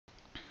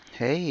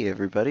Hey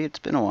everybody, it's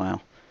been a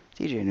while.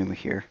 DJ Numa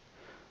here.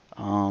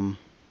 Um,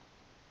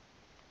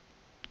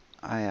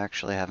 I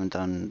actually haven't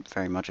done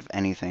very much of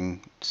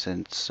anything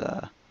since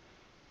I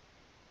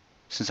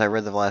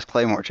read the last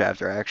Claymore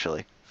chapter.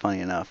 Actually,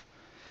 funny enough,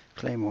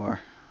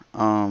 Claymore.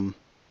 Um,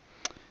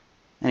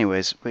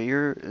 anyways, what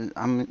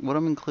I'm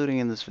including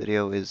in this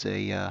video is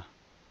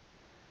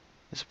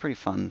it's a pretty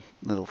fun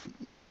little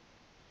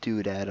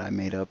doodad I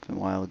made up a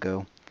while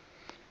ago.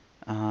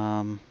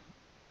 Um,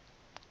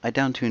 I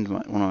downtuned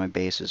one of my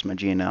basses, my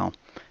G&L, and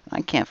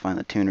I can't find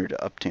the tuner to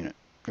uptune it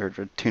or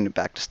to tune it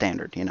back to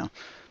standard.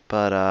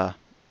 But I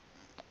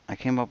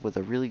came up with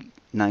a really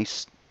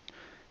nice,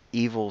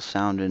 evil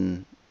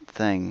sounding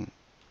thing,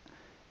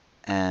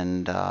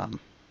 and thought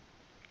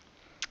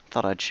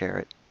I'd share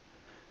it.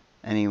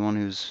 Anyone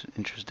who's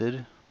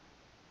interested,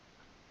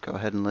 go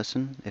ahead and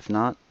listen. If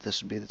not,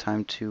 this would be the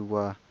time to,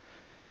 well,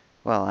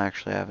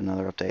 actually, I have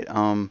another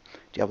update.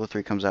 Diablo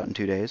 3 comes out in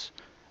 2 days.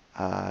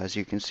 As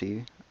you can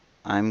see,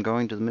 I'm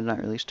going to the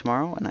midnight release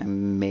tomorrow, and I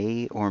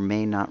may or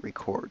may not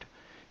record,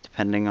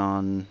 depending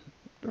on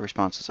the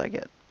responses I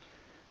get.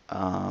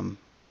 I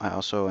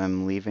also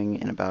am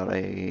leaving in about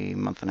a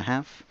month and a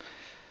half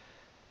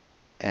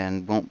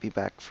and won't be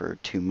back for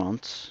 2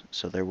 months,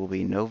 so there will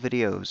be no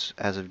videos.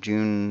 As of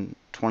June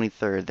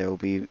 23rd, there will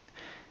be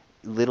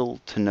little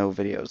to no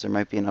videos. There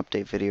might be an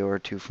update video or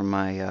two from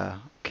my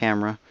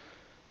camera,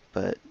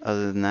 but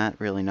other than that,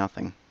 really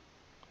nothing.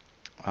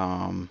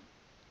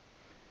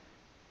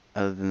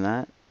 Other than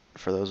that,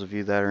 for those of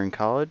you that are in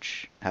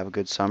college, have a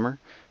good summer.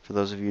 For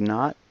those of you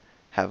not,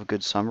 have a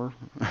good summer.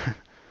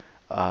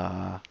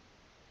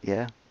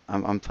 Yeah,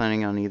 I'm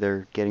planning on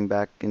either getting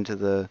back into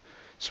the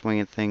swing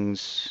of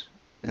things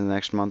in the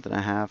next month and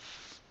a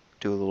half,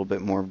 do a little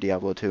bit more of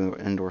Diablo 2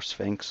 Indoor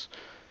Sphinx,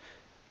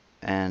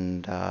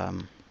 and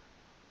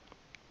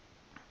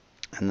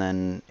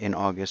then in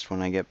August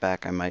when I get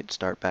back, I might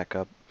start back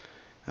up.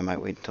 I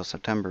might wait until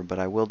September, but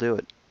I will do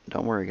it.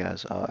 Don't worry,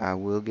 guys. I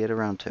will get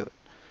around to it.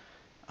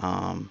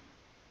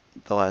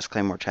 The last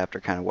Claymore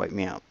chapter kind of wiped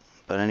me out.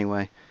 But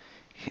anyway,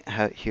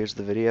 here's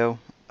the video.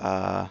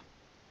 I'm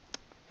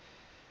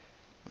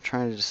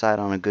trying to decide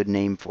on a good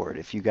name for it.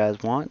 If you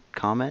guys want,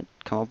 comment,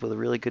 come up with a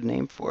really good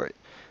name for it.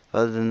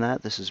 Other than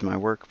that, this is my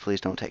work.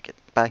 Please don't take it.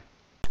 Bye.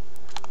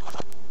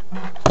 Hey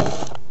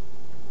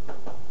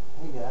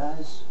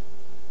guys,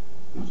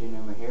 DJ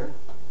Numa here.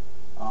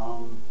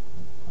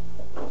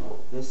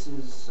 This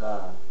is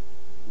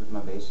with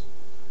my bass.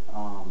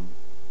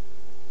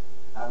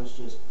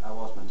 I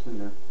lost my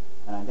tuner,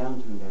 and I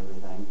downtuned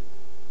everything,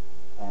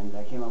 and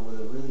I came up with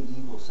a really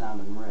evil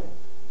sounding riff.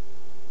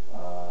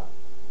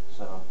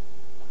 So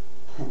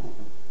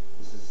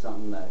this is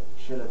something that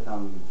should have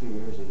come a few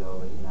years ago,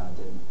 but it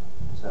didn't.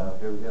 So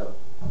here we go.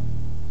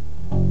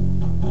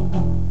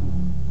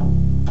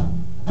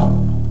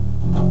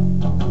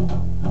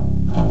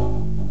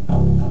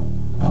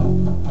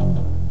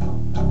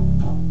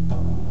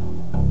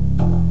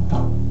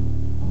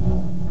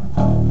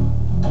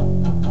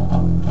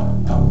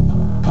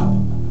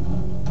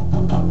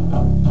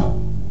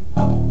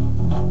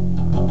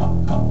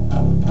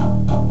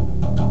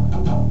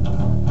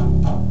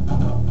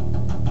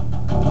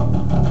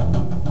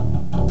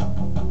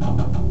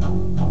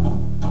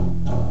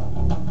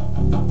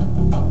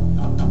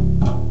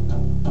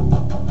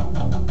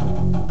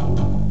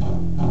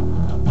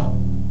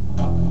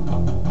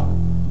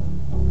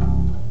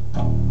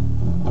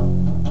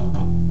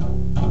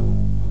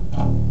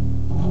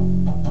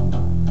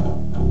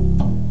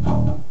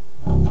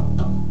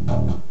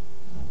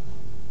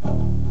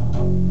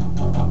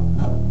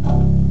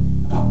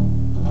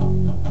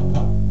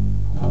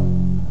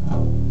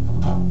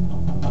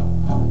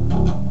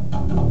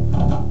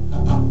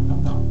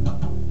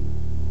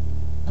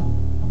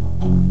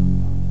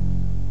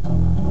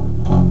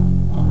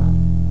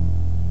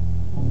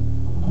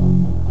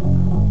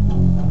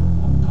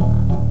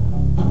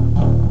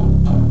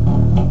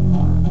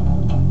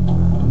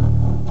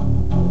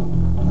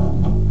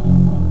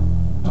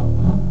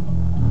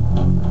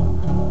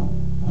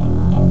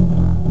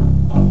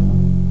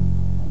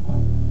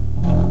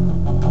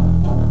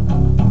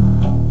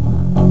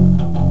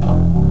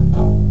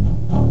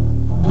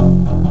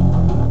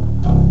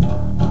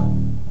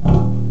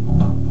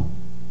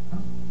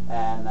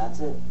 And that's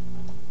it.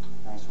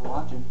 Thanks for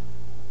watching.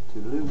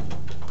 Toodaloo.